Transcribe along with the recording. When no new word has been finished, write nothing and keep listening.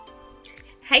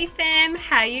Hey fam,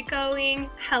 how you going?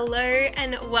 Hello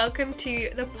and welcome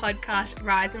to the podcast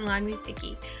Rise in Line with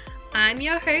Vicky. I'm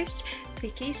your host,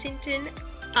 Vicky Sinton.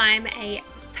 I'm a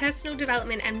personal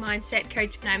development and mindset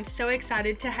coach, and I'm so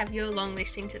excited to have you along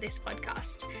listening to this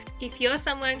podcast. If you're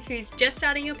someone who's just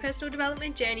starting your personal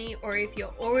development journey, or if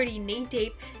you're already knee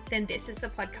deep, then this is the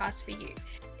podcast for you.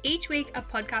 Each week, a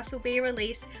podcast will be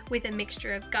released with a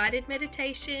mixture of guided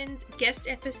meditations, guest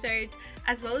episodes,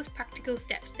 as well as practical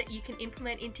steps that you can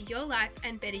implement into your life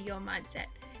and better your mindset.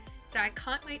 So I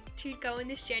can't wait to go on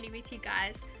this journey with you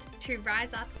guys to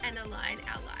rise up and align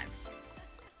our lives.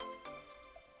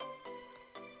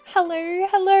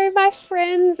 Hello, my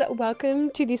friends.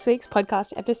 Welcome to this week's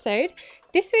podcast episode.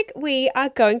 This week, we are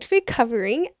going to be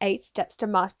covering 8 steps to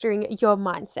mastering your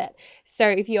mindset. So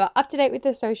if you are up to date with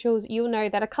the socials, you'll know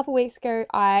that a couple weeks ago,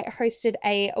 I hosted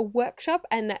a workshop,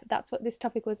 and that's what this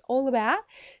topic was all about.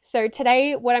 So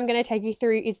today, what I'm going to take you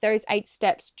through is those 8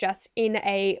 steps just in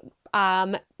a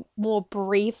more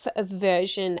brief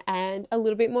version and a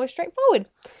little bit more straightforward.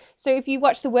 So if you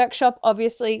watch the workshop,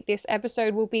 obviously this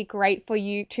episode will be great for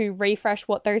you to refresh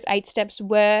what those 8 steps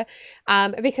were,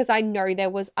 because I know there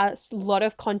was a lot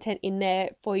of content in there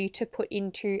for you to put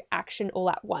into action all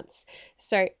at once.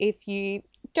 So if you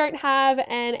don't have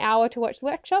an hour to watch the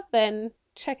workshop, then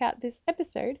check out this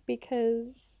episode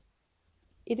because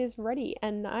it is ready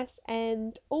and nice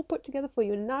and all put together for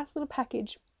you in a nice little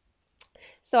package.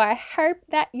 So I hope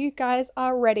that you guys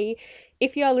are ready.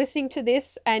 If you are listening to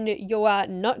this and you are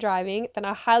not driving, then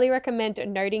I highly recommend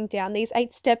noting down these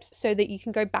 8 steps so that you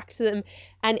can go back to them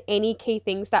and any key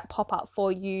things that pop up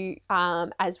for you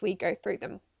as we go through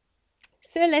them.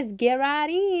 So let's get right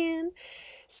in.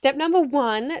 Step number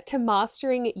 1 to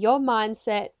mastering your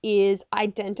mindset is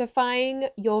identifying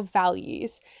your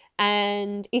values.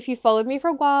 And if you followed me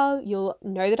for a while, you'll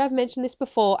know that I've mentioned this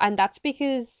before, and that's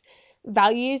because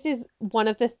values is one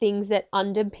of the things that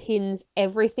underpins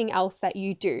everything else that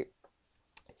you do.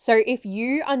 So if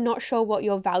you are not sure what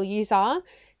your values are,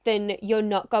 then you're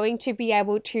not going to be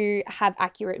able to have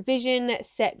accurate vision,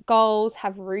 set goals,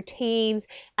 have routines,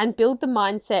 and build the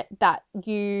mindset that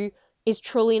you is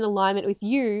truly in alignment with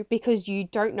you because you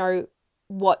don't know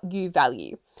what you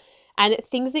value. And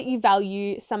things that you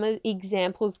value, some of the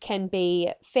examples can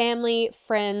be family,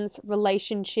 friends,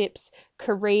 relationships,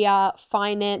 career,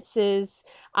 finances,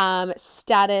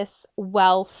 status,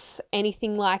 wealth,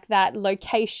 anything like that,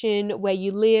 location, where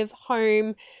you live,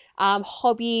 home,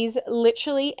 hobbies,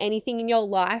 literally anything in your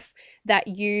life that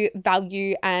you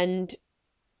value and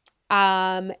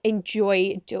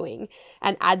enjoy doing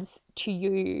and adds to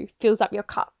you, fills up your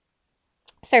cup.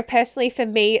 So personally for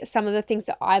me, some of the things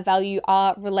that I value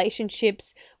are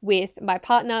relationships with my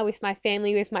partner, with my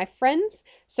family, with my friends.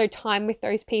 So time with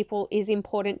those people is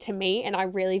important to me and I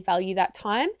really value that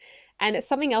time. And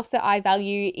something else that I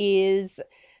value is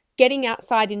getting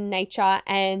outside in nature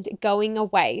and going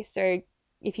away. So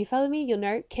if you follow me, you'll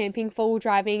know camping, 4-wheel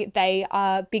driving, they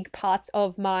are big parts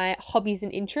of my hobbies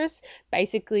and interests.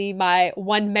 Basically my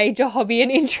one major hobby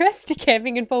and interest,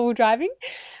 camping and 4-wheel driving.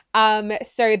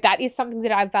 So that is something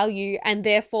that I value, and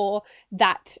therefore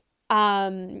that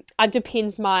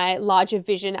underpins my larger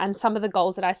vision and some of the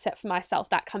goals that I set for myself.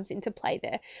 That comes into play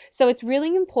there. So it's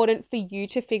really important for you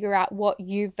to figure out what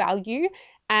you value,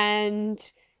 and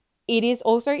it is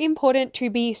also important to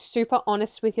be super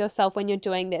honest with yourself when you're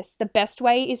doing this. The best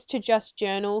way is to just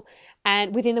journal,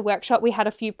 and within the workshop we had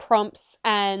a few prompts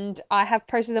and I have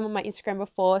posted them on my Instagram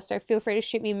before, so feel free to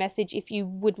shoot me a message if you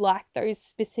would like those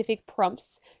specific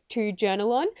prompts to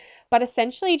journal on. But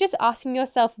essentially just asking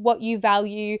yourself what you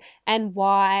value and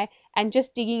why, and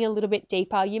just digging a little bit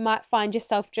deeper. You might find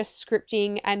yourself just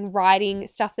scripting and writing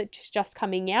stuff that's just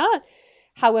coming out.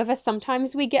 However,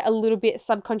 sometimes we get a little bit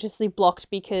subconsciously blocked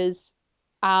because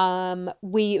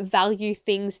we value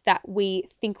things that we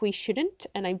think we shouldn't,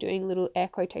 and I'm doing little air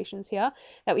quotations here,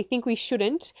 that we think we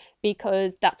shouldn't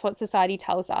because that's what society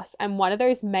tells us. And one of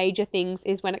those major things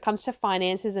is when it comes to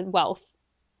finances and wealth.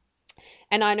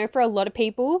 And I know for a lot of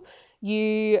people,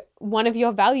 one of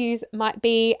your values might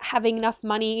be having enough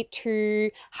money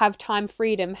to have time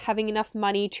freedom, having enough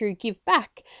money to give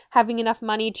back, having enough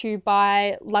money to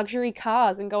buy luxury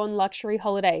cars and go on luxury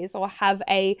holidays, or have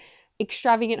a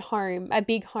extravagant home, a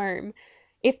big home.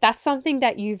 If that's something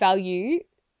that you value,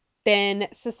 then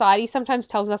society sometimes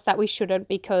tells us that we shouldn't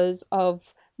because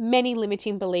of many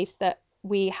limiting beliefs that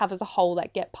we have as a whole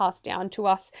that get passed down to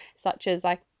us, such as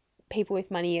like people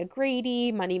with money are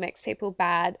greedy, money makes people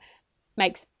bad,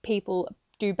 makes people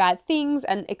do bad things,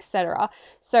 and etc.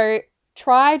 So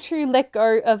try to let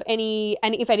go of any,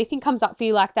 and if anything comes up for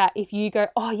you like that, if you go,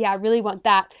 oh yeah, I really want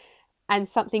that, and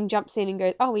something jumps in and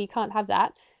goes, oh, well, you can't have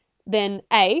that, then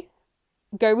A,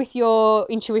 go with your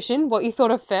intuition. What you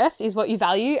thought of first is what you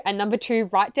value. And number two,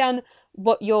 write down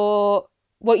what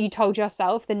you told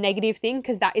yourself, the negative thing,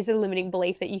 because that is a limiting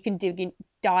belief that you can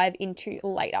dive into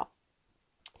later.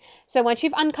 So once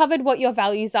you've uncovered what your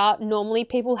values are, normally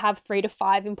people have 3 to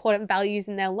 5 important values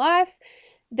in their life.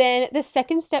 Then the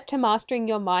second step to mastering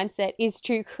your mindset is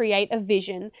to create a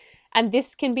vision. And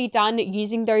this can be done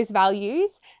using those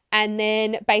values and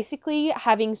then basically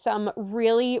having some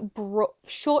really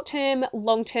short-term,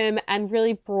 long-term, and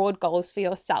really broad goals for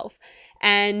yourself.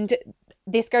 And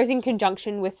this goes in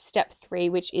conjunction with step 3,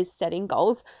 which is setting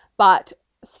goals. But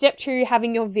step 2,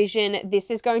 having your vision, this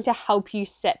is going to help you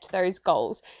set those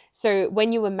goals. So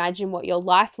when you imagine what your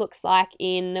life looks like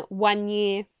in 1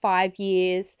 year, 5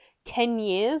 years, 10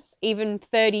 years, even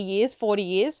 30 years, 40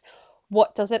 years,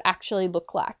 what does it actually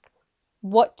look like?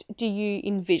 What do you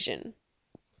envision?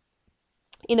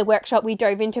 In the workshop, we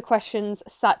dove into questions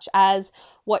such as,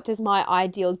 what does my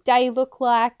ideal day look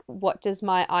like? What does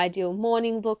my ideal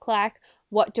morning look like?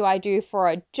 What do I do for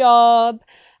a job?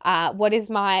 What is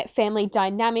my family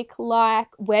dynamic like?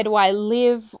 Where do I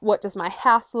live? What does my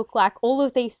house look like? All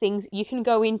of these things you can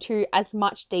go into as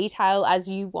much detail as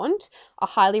you want. I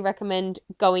highly recommend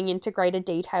going into greater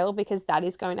detail because that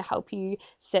is going to help you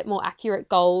set more accurate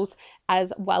goals,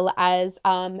 as well as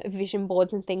vision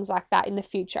boards and things like that in the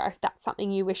future if that's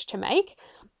something you wish to make.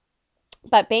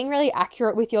 But being really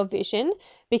accurate with your vision,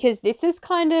 because this is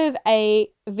kind of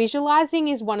visualizing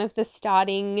is one of the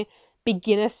starting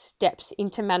beginner steps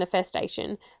into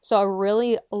manifestation. So a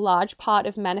really large part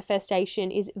of manifestation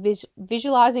is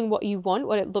visualizing what you want,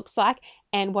 what it looks like,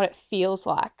 and what it feels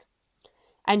like.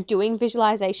 And doing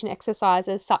visualization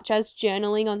exercises such as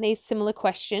journaling on these similar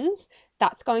questions,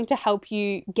 that's going to help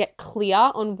you get clear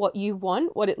on what you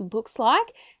want, what it looks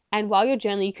like. And while you're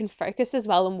journaling, you can focus as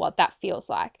well on what that feels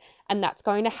like. And that's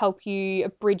going to help you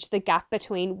bridge the gap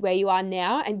between where you are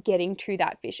now and getting to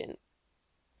that vision.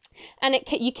 And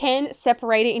you can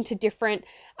separate it into different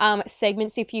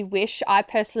segments if you wish. I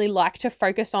personally like to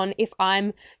focus on, if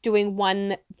I'm doing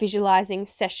one visualizing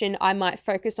session, I might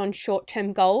focus on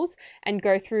short-term goals and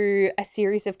go through a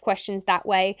series of questions that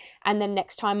way. And then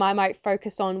next time I might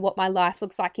focus on what my life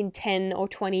looks like in 10 or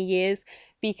 20 years.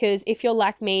 Because if you're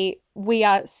like me, we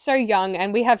are so young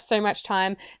and we have so much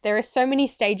time. There are so many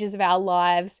stages of our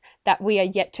lives that we are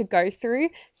yet to go through.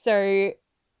 So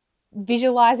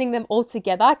visualizing them all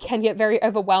together can get very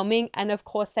overwhelming, and of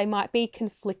course they might be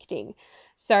conflicting.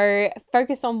 So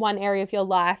focus on one area of your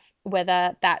life,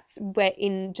 whether that's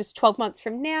in just 12 months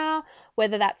from now,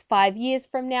 whether that's 5 years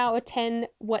from now or 10,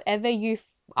 whatever you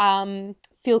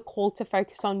feel called to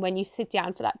focus on when you sit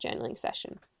down for that journaling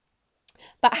session.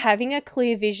 But having a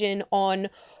clear vision on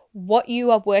what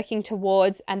you are working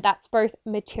towards, and that's both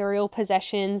material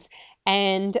possessions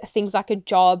and things like a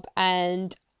job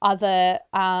and other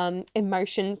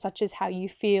emotions such as how you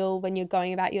feel when you're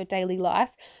going about your daily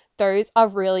life, those are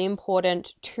really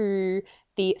important to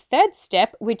the third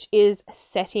step, which is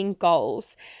setting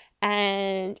goals.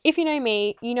 And if you know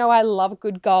me, you know I love a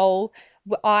good goal.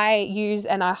 I use,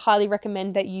 and I highly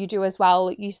recommend that you do as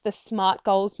well, use the SMART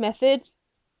goals method,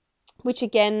 which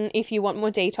again, if you want more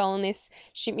detail on this,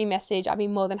 shoot me a message. I'd be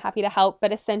more than happy to help.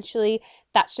 But essentially,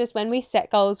 that's just when we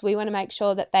set goals, we want to make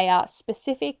sure that they are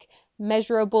specific,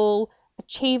 measurable,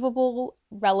 achievable,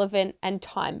 relevant, and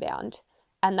time-bound.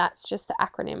 And that's just the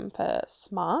acronym for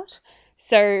SMART.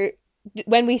 So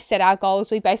when we set our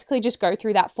goals, we basically just go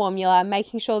through that formula,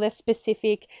 making sure they're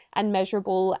specific and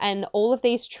measurable. And all of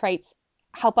these traits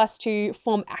help us to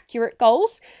form accurate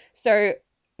goals. So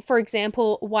for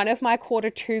example, one of my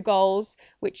Q2 goals,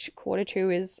 which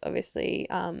Q2 is obviously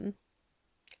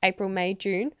April, May,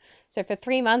 June. So for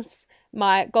 3 months,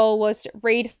 my goal was to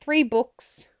read 3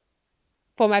 books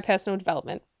for my personal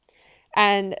development.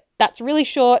 And that's really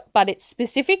short, but it's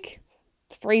specific.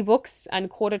 3 books and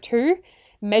Q2.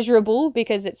 Measurable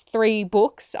because it's 3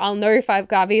 books. I'll know if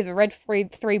I've either read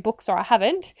 3 books or I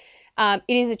haven't. It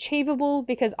is achievable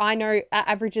because I know it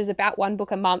averages about 1 book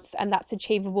a month, and that's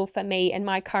achievable for me and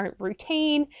my current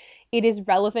routine. It is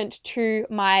relevant to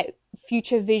my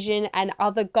future vision and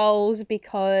other goals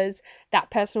because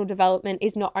that personal development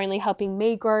is not only helping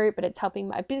me grow, but it's helping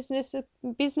my business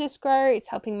grow. It's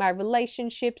helping my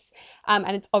relationships,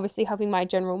 and it's obviously helping my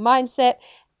general mindset.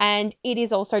 And it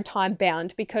is also time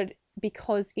bound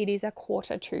because it is a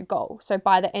Q2 goal. So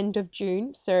by the end of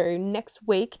June, so next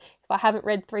week, if I haven't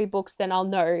read 3 books, then I'll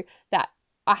know that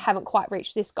I haven't quite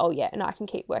reached this goal yet and I can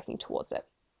keep working towards it.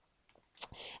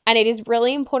 And it is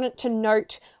really important to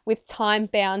note with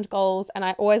time-bound goals, and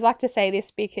I always like to say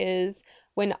this because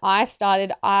when I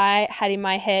started, I had in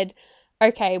my head,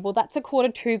 okay, well, that's a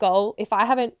Q2 goal. If I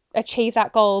haven't achieved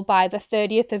that goal by the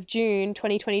 30th of June,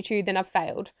 2022, then I've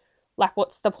failed. Like,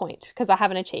 what's the point? Because I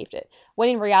haven't achieved it. When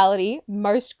in reality,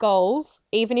 most goals,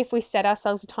 even if we set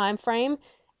ourselves a time frame,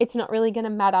 it's not really going to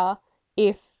matter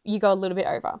if you go a little bit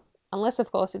over. Unless,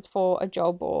 of course, it's for a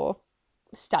job or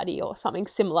study or something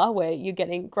similar where you're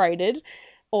getting graded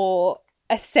or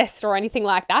assessed or anything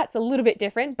like that. It's a little bit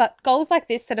different. But goals like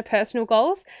this that are personal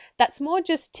goals, that's more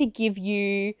just to give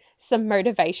you some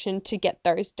motivation to get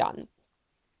those done.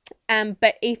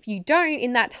 But if you don't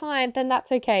in that time, then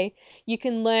that's okay. You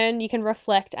can learn, you can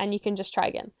reflect, and you can just try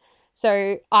again.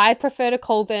 So I prefer to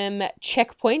call them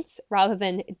checkpoints rather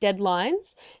than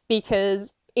deadlines,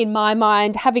 because in my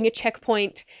mind, having a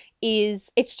checkpoint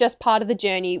it's just part of the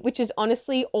journey, which is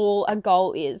honestly all a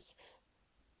goal is.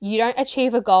 You don't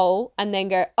achieve a goal and then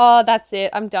go, oh, that's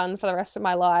it, I'm done for the rest of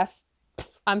my life.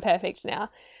 I'm perfect now.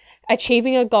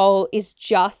 Achieving a goal is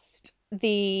just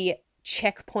the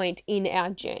checkpoint in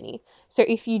our journey. So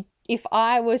if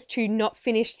I was to not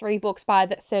finish 3 books by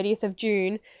the 30th of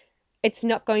June, it's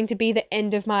not going to be the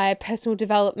end of my personal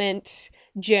development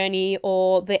journey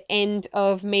or the end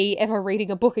of me ever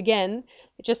reading a book again.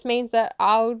 It just means that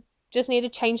I'll just need to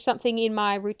change something in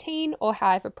my routine or how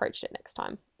I've approached it next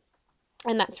time.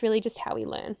 And that's really just how we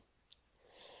learn.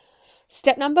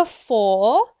 Step number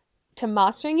 4 to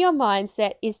mastering your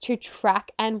mindset is to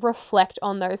track and reflect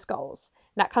on those goals.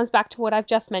 And that comes back to what I've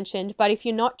just mentioned. But if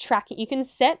you're not tracking, you can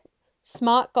set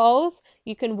smart goals,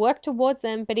 you can work towards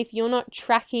them, but if you're not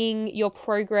tracking your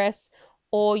progress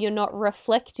or you're not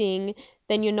reflecting,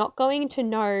 then you're not going to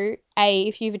know, A,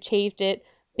 if you've achieved it,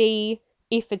 B,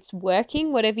 if it's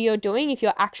working, whatever you're doing, if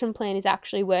your action plan is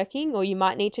actually working, or you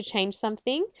might need to change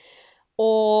something,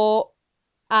 or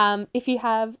if you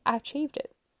have achieved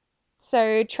it.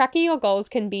 So tracking your goals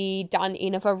can be done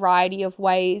in a variety of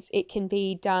ways. It can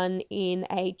be done in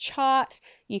a chart.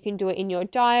 You can do it in your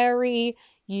diary.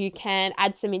 You can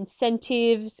add some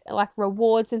incentives like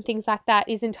rewards and things like that.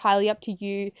 It is entirely up to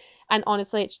you. And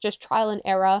honestly, it's just trial and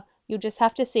error. You'll just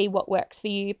have to see what works for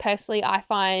you. Personally, I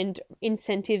find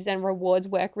incentives and rewards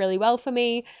work really well for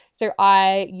me. So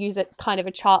I use it kind of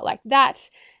a chart like that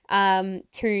to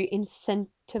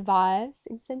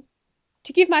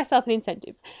to give myself an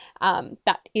incentive.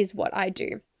 That is what I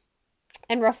do.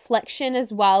 And reflection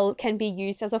as well can be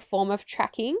used as a form of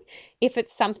tracking. If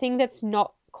it's something that's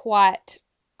not quite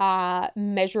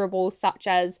measurable, such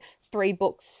as 3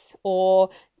 books or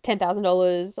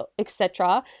 $10,000,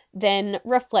 etc., then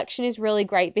reflection is really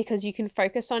great because you can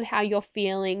focus on how you're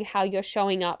feeling, how you're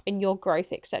showing up, and your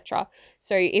growth, etc.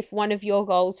 So if one of your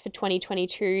goals for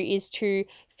 2022 is to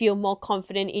feel more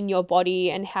confident in your body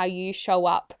and how you show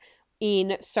up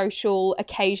in social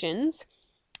occasions,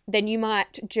 then you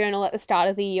might journal at the start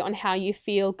of the year on how you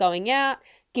feel going out.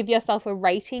 Give yourself a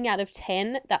rating out of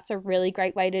 10. That's a really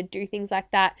great way to do things like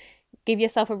that. Give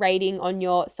yourself a rating on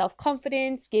your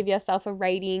self-confidence. Give yourself a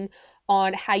rating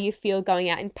on how you feel going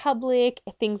out in public,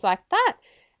 things like that.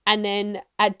 And then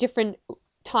at different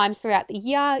times throughout the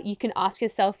year, you can ask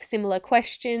yourself similar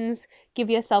questions, give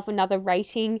yourself another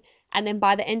rating. And then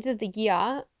by the end of the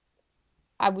year,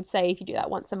 I would say if you do that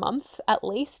once a month at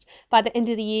least, by the end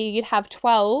of the year, you'd have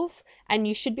 12 and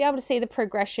you should be able to see the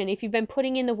progression. If you've been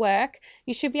putting in the work,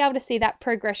 you should be able to see that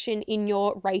progression in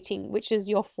your rating, which is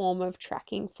your form of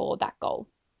tracking for that goal.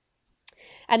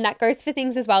 And that goes for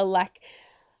things as well, like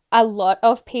a lot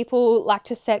of people like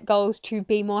to set goals to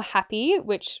be more happy,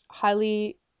 which I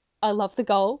love the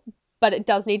goal, but it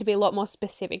does need to be a lot more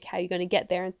specific how you're going to get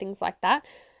there and things like that.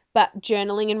 But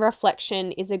journaling and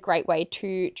reflection is a great way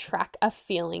to track a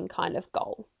feeling kind of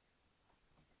goal.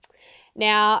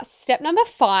 Now, step number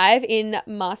 5 in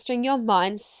mastering your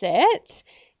mindset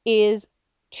is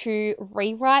to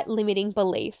rewrite limiting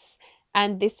beliefs.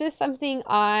 And this is something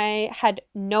I had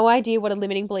no idea what a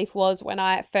limiting belief was when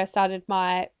I first started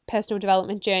my personal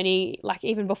development journey. Like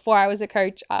even before I was a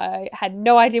coach, I had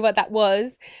no idea what that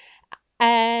was.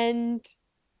 And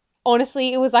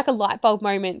honestly, it was like a light bulb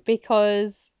moment,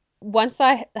 because once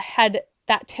I had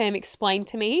that term explained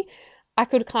to me, I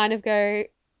could kind of go,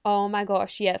 oh my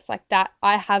gosh, yes, like that,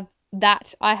 I have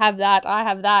that, I have that, I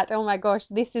have that. Oh my gosh,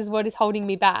 this is what is holding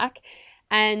me back.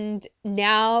 And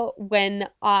now when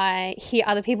I hear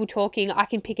other people talking, I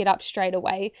can pick it up straight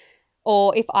away.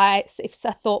 Or if a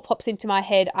thought pops into my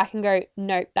head, I can go,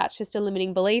 nope, that's just a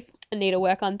limiting belief. I need to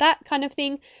work on that kind of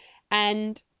thing.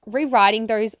 And rewriting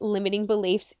those limiting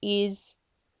beliefs is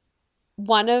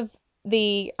one of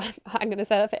the, I'm going to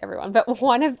say that for everyone, but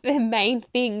one of the main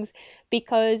things,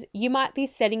 because you might be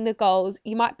setting the goals,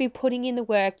 you might be putting in the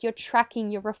work, you're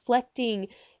tracking, you're reflecting,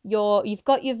 you've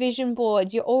got your vision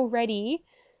boards, you're all ready.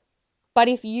 But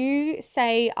if you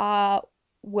say are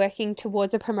working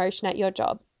towards a promotion at your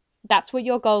job, that's what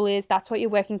your goal is, that's what you're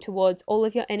working towards, all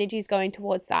of your energy is going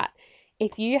towards that.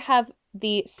 If you have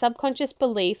the subconscious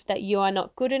belief that you are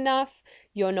not good enough,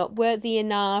 you're not worthy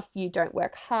enough, you don't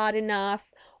work hard enough,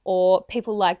 or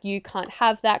people like you can't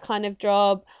have that kind of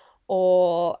job,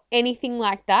 or anything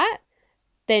like that,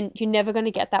 then you're never going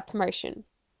to get that promotion.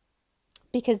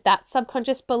 Because that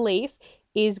subconscious belief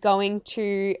is going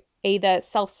to either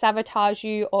self-sabotage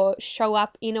you or show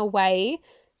up in a way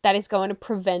that is going to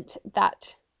prevent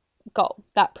that goal,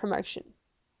 that promotion.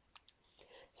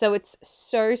 So it's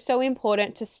so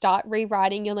important to start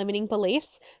rewriting your limiting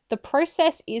beliefs. The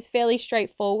process is fairly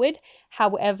straightforward.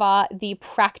 However, the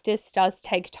practice does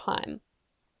take time.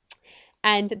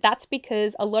 And that's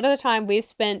because a lot of the time we've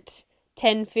spent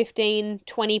 10, 15,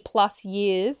 20 plus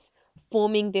years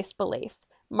forming this belief.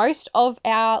 Most of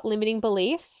our limiting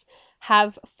beliefs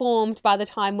have formed by the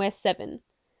time we're 7.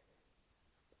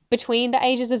 Between the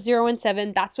ages of 0 and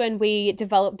 7, that's when we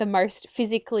develop the most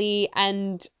physically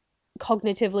and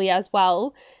cognitively as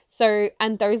well. So,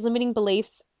 and those limiting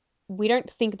beliefs, we don't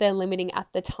think they're limiting at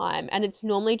the time. And it's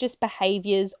normally just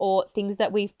behaviors or things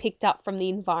that we've picked up from the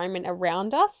environment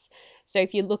around us. So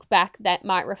if you look back, that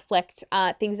might reflect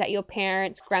things that your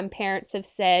parents, grandparents have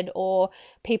said, or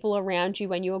people around you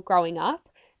when you were growing up.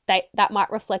 That might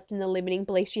reflect in the limiting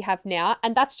beliefs you have now.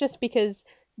 And that's just because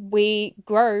we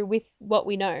grow with what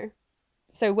we know.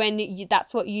 So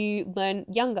that's what you learn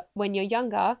when you're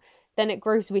younger, then it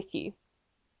grows with you.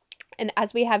 And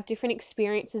as we have different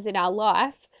experiences in our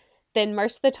life, then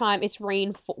most of the time it's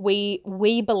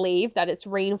we believe that it's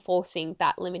reinforcing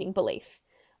that limiting belief,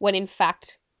 when in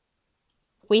fact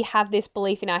we have this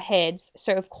belief in our heads.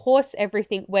 So of course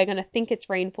everything we're going to think it's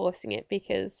reinforcing it,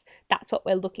 because that's what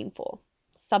we're looking for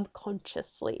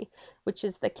subconsciously, which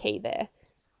is the key there.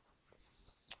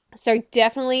 So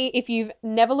definitely, if you've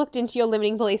never looked into your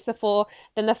limiting beliefs before,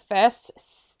 then the first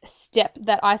step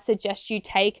that I suggest you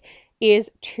take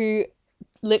is to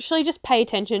literally just pay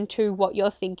attention to what you're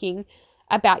thinking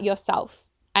about yourself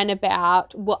and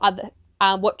about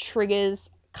what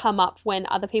triggers come up when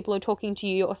other people are talking to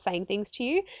you or saying things to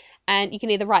you. And you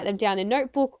can either write them down in a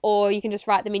notebook, or you can just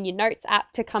write them in your notes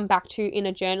app to come back to in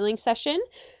a journaling session.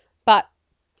 But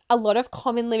a lot of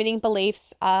common limiting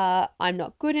beliefs are, I'm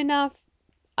not good enough,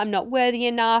 I'm not worthy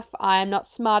enough, I'm not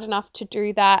smart enough to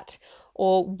do that,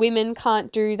 or women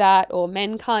can't do that, or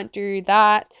men can't do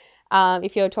that.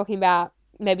 If you're talking about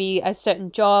maybe a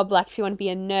certain job, like if you want to be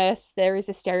a nurse, there is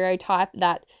a stereotype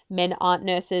that men aren't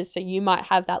nurses. So you might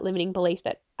have that limiting belief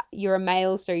that you're a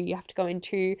male, so you have to go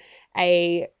into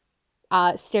a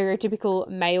stereotypical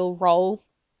male role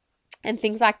and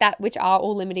things like that, which are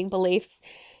all limiting beliefs.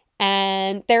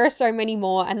 And there are so many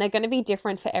more, and they're going to be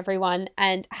different for everyone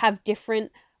and have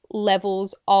different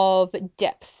levels of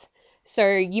depth. So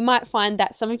you might find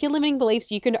that some of your limiting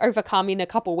beliefs you can overcome in a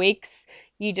couple weeks.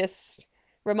 You just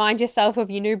remind yourself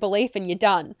of your new belief and you're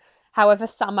done. However,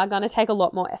 some are going to take a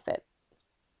lot more effort.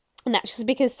 And that's just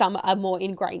because some are more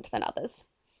ingrained than others.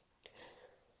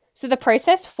 So the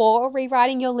process for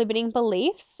rewriting your limiting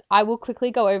beliefs, I will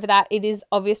quickly go over that. It is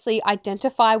obviously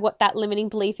identify what that limiting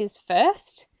belief is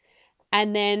first.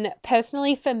 And then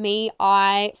personally for me,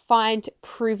 I find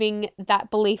proving that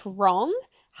belief wrong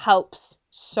helps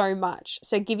so much.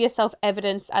 So give yourself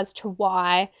evidence as to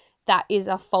why that is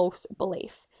a false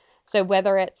belief. So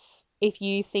whether it's if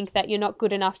you think that you're not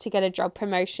good enough to get a job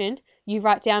promotion, you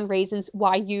write down reasons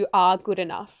why you are good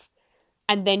enough.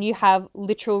 And then you have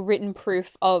literal written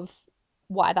proof of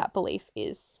why that belief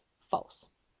is false.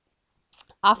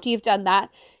 After you've done that,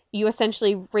 you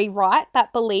essentially rewrite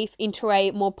that belief into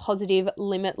a more positive,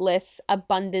 limitless,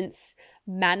 abundance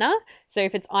manner. So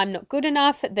if it's I'm not good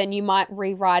enough, then you might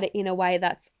rewrite it in a way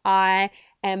that's I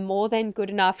am more than good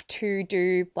enough to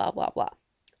do blah, blah, blah.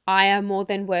 I am more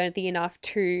than worthy enough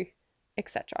to,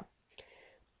 etc.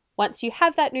 Once you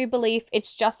have that new belief,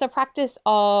 it's just a practice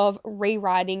of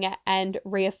rewriting it and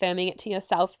reaffirming it to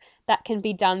yourself. That can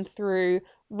be done through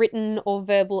written or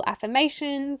verbal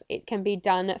affirmations. It can be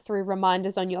done through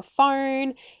reminders on your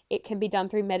phone. It can be done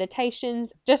through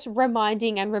meditations, just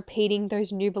reminding and repeating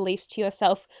those new beliefs to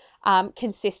yourself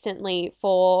consistently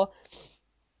for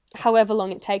however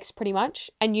long it takes, pretty much.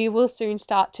 And you will soon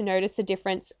start to notice the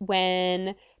difference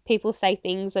when people say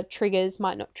things that triggers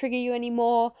might not trigger you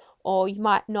anymore, or you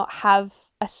might not have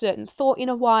a certain thought in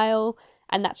a while.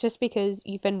 And that's just because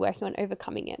you've been working on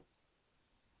overcoming it.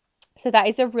 So that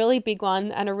is a really big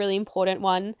one and a really important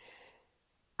one,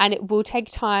 and it will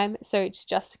take time. So it's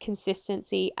just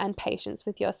consistency and patience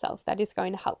with yourself that is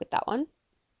going to help with that one.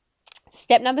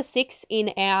 Step number 6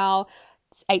 in our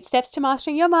 8 steps to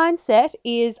mastering your mindset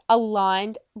is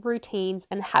aligned routines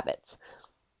and habits.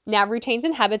 Now, routines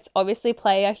and habits obviously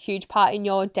play a huge part in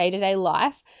your day-to-day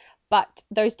life, but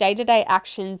those day-to-day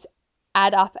actions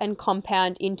add up and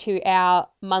compound into our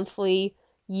monthly,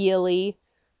 yearly,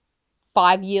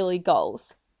 5-yearly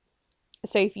goals.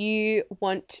 So if you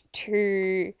want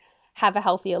to have a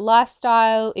healthier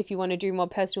lifestyle, if you want to do more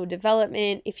personal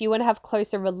development, if you want to have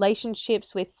closer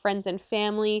relationships with friends and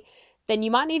family, then you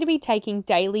might need to be taking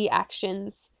daily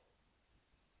actions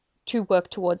to work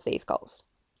towards these goals.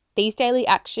 These daily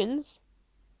actions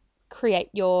create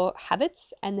your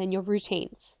habits and then your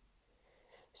routines.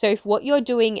 So if what you're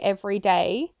doing every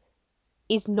day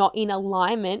is not in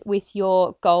alignment with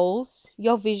your goals,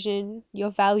 your vision,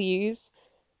 your values,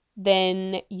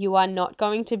 then you are not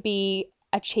going to be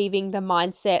achieving the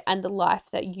mindset and the life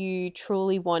that you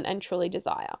truly want and truly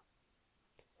desire.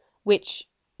 Which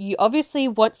you obviously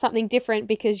want something different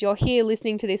because you're here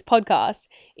listening to this podcast.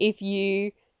 If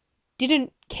you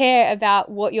didn't care about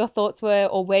what your thoughts were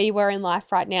or where you were in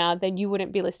life right now, then you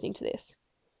wouldn't be listening to this.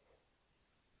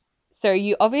 So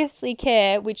you obviously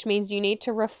care, which means you need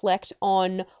to reflect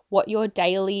on what your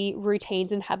daily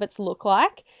routines and habits look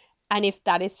like, and if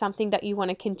that is something that you want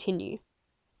to continue.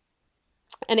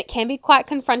 And it can be quite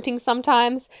confronting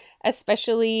sometimes,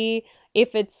 especially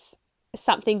if it's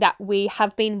something that we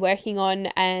have been working on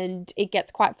and it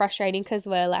gets quite frustrating because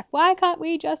we're like, why can't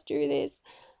we just do this?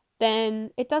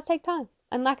 Then it does take time.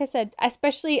 And like I said,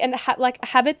 especially, and like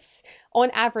habits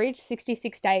on average,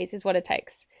 66 days is what it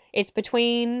takes. It's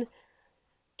between,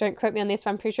 don't quote me on this,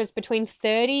 but I'm pretty sure it's between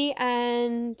 30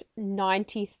 and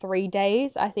 93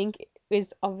 days, I think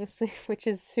is obviously, which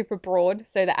is super broad.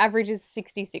 So the average is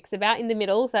 66, about in the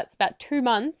middle. So that's about 2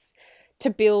 months to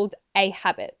build a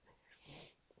habit.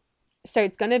 So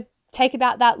it's going to take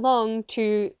about that long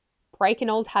to break an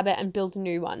old habit and build a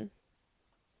new one.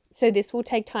 So this will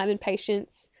take time and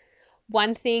patience.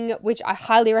 One thing which I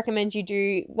highly recommend you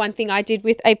do, one thing I did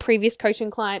with a previous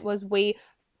coaching client was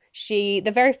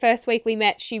the very first week we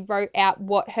met, she wrote out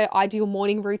what her ideal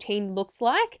morning routine looks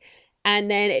like.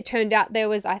 And then it turned out there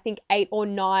was, I think, 8 or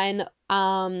 9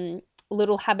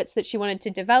 little habits that she wanted to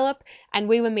develop. And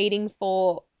we were meeting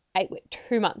for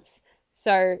 2 months.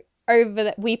 So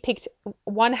we picked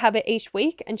one habit each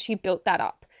week and she built that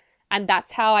up. And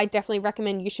that's how I definitely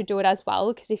recommend you should do it as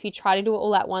well, because if you try to do it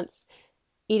all at once,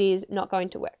 it is not going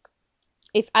to work.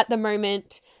 If at the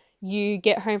moment you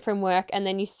get home from work and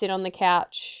then you sit on the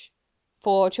couch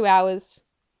for 2 hours,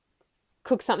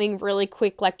 cook something really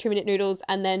quick like 2-minute noodles,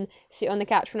 and then sit on the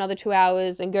couch for another 2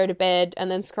 hours and go to bed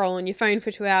and then scroll on your phone for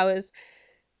 2 hours,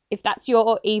 if that's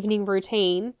your evening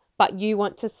routine, but you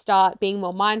want to start being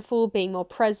more mindful, being more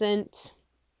present,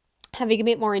 having a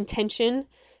bit more intention,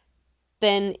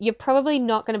 then you're probably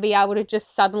not going to be able to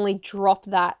just suddenly drop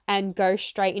that and go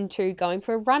straight into going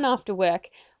for a run after work,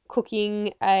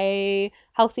 cooking a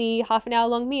healthy half an hour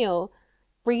long meal,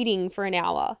 reading for an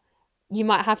hour. You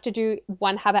might have to do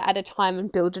one habit at a time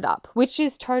and build it up, which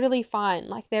is totally fine.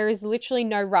 Like, there is literally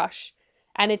no rush,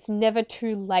 and it's never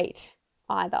too late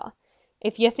either.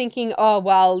 If you're thinking, oh,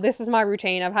 well, this is my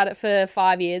routine, I've had it for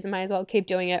 5 years, I may as well keep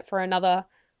doing it for another,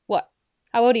 how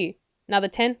old are you? Another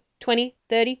 10, 20,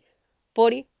 30,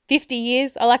 40, 50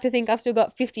 years? I like to think I've still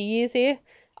got 50 years here.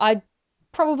 I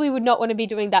probably would not want to be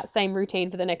doing that same routine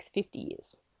for the next 50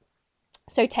 years.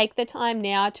 So take the time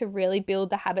now to really build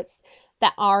the habits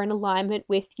that are in alignment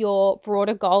with your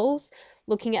broader goals,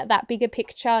 looking at that bigger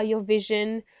picture, your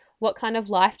vision, what kind of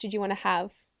life did you want to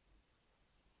have,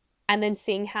 and then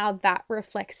seeing how that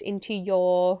reflects into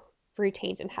your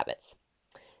routines and habits.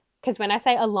 Because when I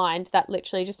say aligned, that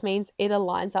literally just means it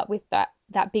aligns up with that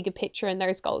bigger picture and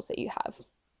those goals that you have.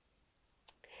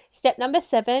 Step number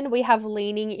 7, we have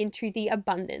leaning into the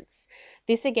abundance.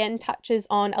 This again touches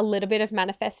on a little bit of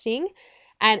manifesting,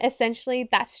 and essentially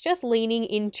that's just leaning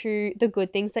into the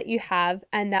good things that you have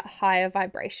and that higher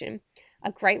vibration.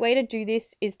 A great way to do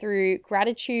this is through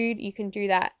gratitude. You can do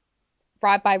that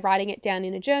by writing it down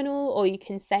in a journal, or you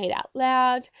can say it out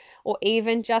loud, or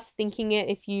even just thinking it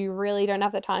if you really don't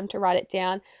have the time to write it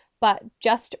down. But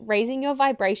just raising your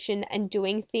vibration and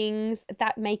doing things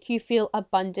that make you feel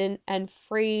abundant and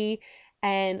free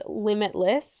and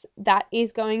limitless, that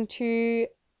is going to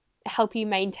help you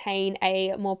maintain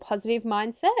a more positive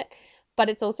mindset, but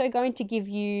it's also going to give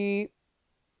you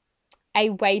a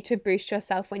way to boost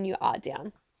yourself when you are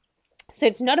down. So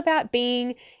it's not about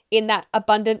being in that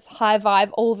abundance high vibe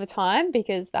all the time,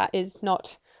 because that is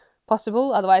not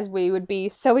possible. Otherwise we would be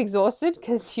so exhausted,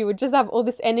 because you would just have all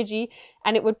this energy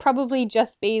and it would probably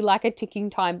just be like a ticking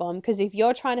time bomb. Because if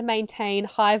you're trying to maintain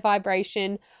high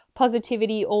vibration,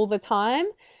 positivity all the time,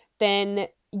 then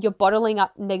you're bottling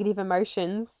up negative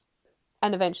emotions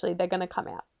and eventually they're going to come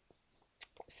out.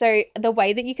 So the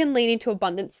way that you can lean into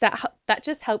abundance, that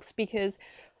just helps because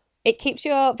it keeps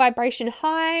your vibration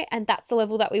high, and that's the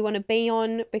level that we want to be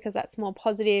on because that's more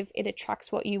positive. It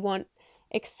attracts what you want,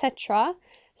 etc.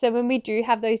 So when we do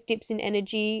have those dips in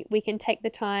energy, we can take the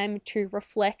time to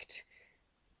reflect,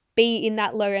 be in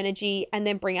that low energy, and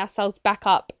then bring ourselves back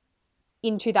up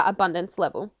into that abundance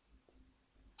level.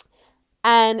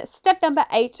 And step number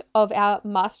 8 of our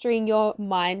mastering your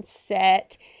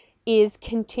mindset is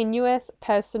continuous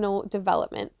personal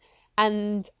development.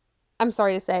 And I'm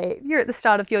sorry to say, if you're at the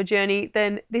start of your journey,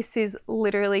 then this is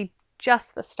literally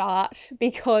just the start,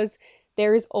 because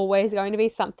there is always going to be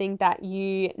something that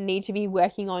you need to be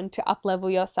working on to up-level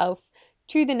yourself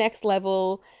to the next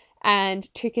level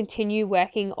and to continue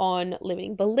working on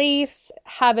limiting beliefs,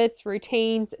 habits,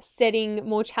 routines, setting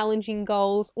more challenging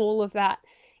goals, all of that.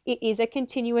 It is a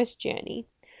continuous journey.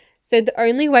 So the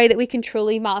only way that we can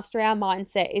truly master our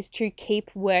mindset is to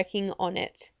keep working on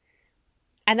it.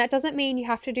 And that doesn't mean you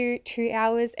have to do 2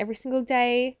 hours every single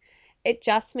day. It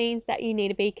just means that you need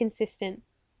to be consistent.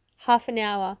 Half an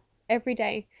hour every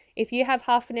day. If you have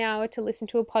half an hour to listen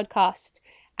to a podcast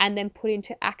and then put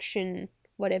into action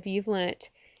whatever you've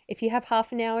learnt, if you have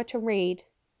half an hour to read,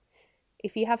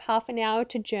 if you have half an hour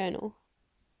to journal,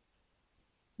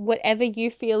 whatever you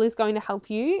feel is going to help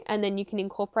you, and then you can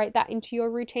incorporate that into your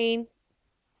routine,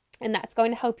 and that's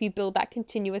going to help you build that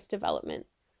continuous development.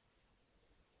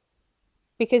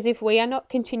 Because if we are not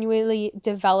continually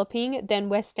developing, then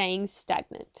we're staying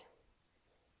stagnant,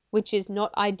 which is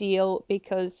not ideal,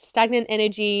 because stagnant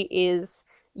energy is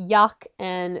yuck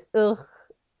and ugh.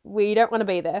 We don't want to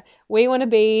be there. We want to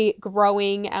be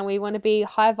growing, and we want to be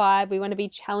high vibe. We want to be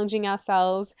challenging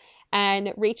ourselves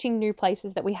and reaching new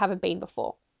places that we haven't been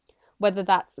before, whether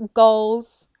that's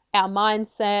goals, our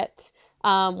mindset,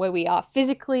 where we are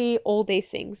physically, all these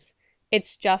things.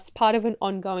 It's just part of an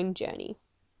ongoing journey.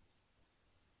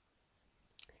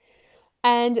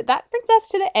 And that brings us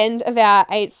to the end of our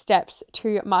 8 steps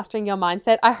to mastering your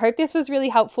mindset. I hope this was really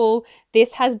helpful.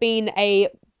 This has been a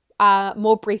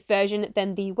more brief version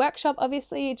than the workshop,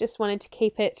 obviously. Just wanted to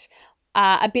keep it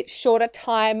a bit shorter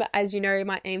time. As you know,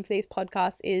 my aim for these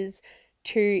podcasts is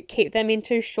to keep them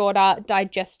into shorter,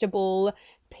 digestible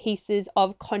pieces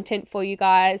of content for you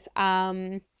guys.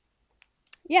 So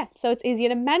it's easier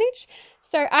to manage.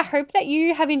 So I hope that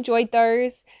you have enjoyed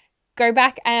those. Go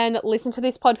back and listen to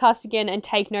this podcast again and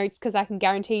take notes, because I can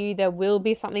guarantee you there will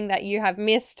be something that you have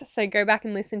missed. So go back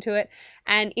and listen to it.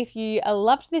 And if you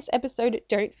loved this episode,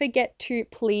 don't forget to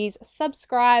please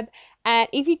subscribe. And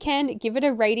if you can, give it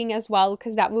a rating as well,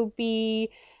 because that will be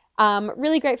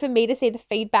really great for me to see the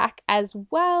feedback as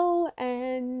well.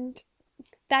 And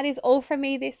that is all from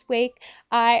me this week.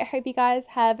 I hope you guys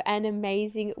have an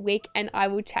amazing week, and I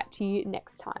will chat to you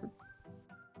next time.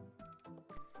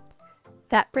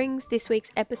 That brings this week's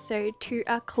episode to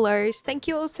a close. Thank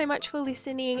you all so much for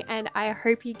listening, and I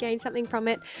hope you gained something from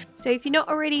it. So if you're not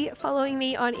already following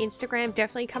me on Instagram,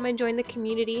 definitely come and join the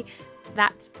community.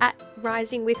 That's at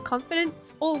Rising with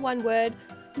Confidence, all one word.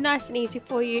 Nice and easy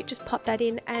for you. Just pop that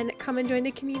in and come and join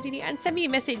the community and send me a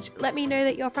message. Let me know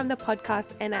that you're from the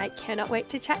podcast, and I cannot wait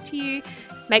to chat to you.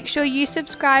 Make sure you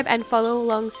subscribe and follow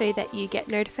along so that you get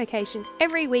notifications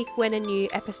every week when a new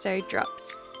episode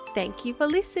drops. Thank you for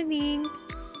listening.